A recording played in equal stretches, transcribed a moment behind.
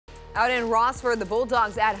Out in Rossford, the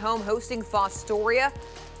Bulldogs at home hosting Fostoria.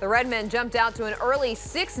 The Redmen jumped out to an early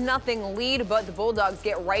 6-0 lead, but the Bulldogs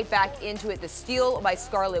get right back into it. The steal by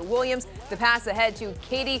Scarlett Williams. The pass ahead to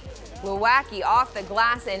Katie Lewacki off the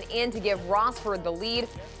glass and in to give Rossford the lead.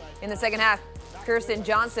 In the second half, Kirsten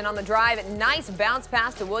Johnson on the drive. Nice bounce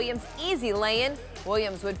pass to Williams. Easy lay-in.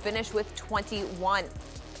 Williams would finish with 21.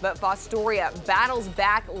 But Fostoria battles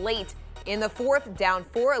back late in the fourth, down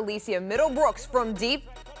 4. Alicia Middlebrooks from deep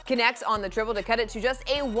connects on the triple to cut it to just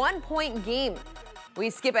a 1-point game. We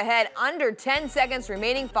skip ahead, under 10 seconds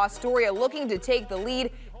remaining. Fostoria looking to take the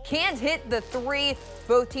lead. Can't hit the three.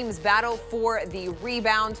 Both teams battle for the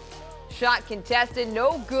rebound. Shot contested,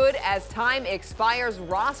 no good as time expires.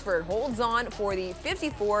 Rossford holds on for the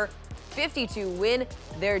 54-52 win.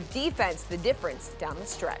 Their defense, the difference down the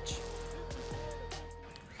stretch.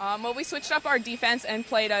 Well, we switched up our defense and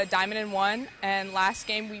played a diamond and one, and last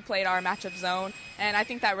game we played our matchup zone, and I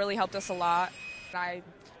think that really helped us a lot. I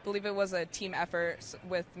believe it was a team effort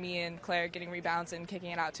with me and Claire getting rebounds and kicking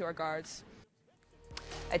it out to our guards.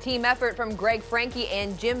 A team effort from Greg Frankie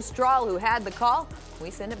and Jim Strahl, who had the call. We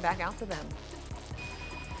send it back out to them.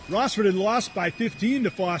 Rossford had lost by 15 to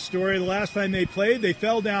Fostoria the last time they played. They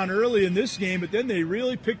fell down early in this game, but then they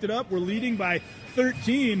really picked it up. We're leading by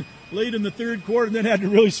 13 late in the third quarter, and then had to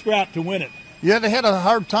really scrap to win it. Yeah, they had a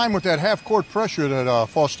hard time with that half-court pressure that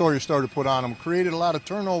Fostoria started to put on them. Created a lot of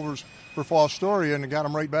turnovers for Fostoria, and it got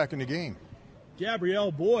them right back in the game.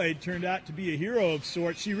 Gabrielle Boyd turned out to be a hero of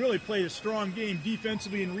sorts. She really played a strong game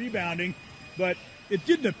defensively and rebounding, but it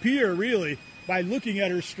didn't appear really by looking at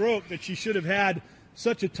her stroke that she should have had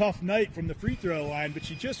such a tough night from the free throw line, but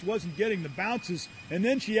she just wasn't getting the bounces, and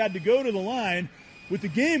then she had to go to the line with the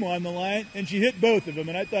game on the line, and she hit both of them,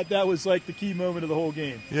 and I thought that was like the key moment of the whole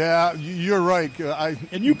game. Yeah, you're right.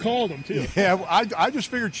 And you called them, too. Yeah, I just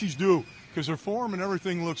figured she's due because her form and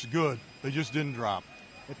everything looks good. They just didn't drop.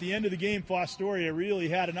 At the end of the game, Fostoria really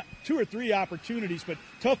had 2 or 3 opportunities, but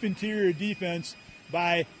tough interior defense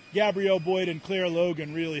by Gabrielle Boyd and Claire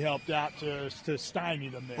Logan really helped out to stymie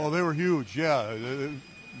them there. Oh, they were huge, yeah. They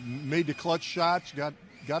made the clutch shots, got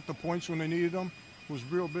the points when they needed them. It was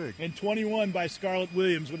real big. And 21 by Scarlett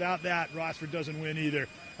Williams. Without that, Rossford doesn't win either.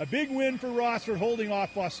 A big win for Rossford, holding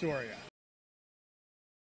off Fostoria.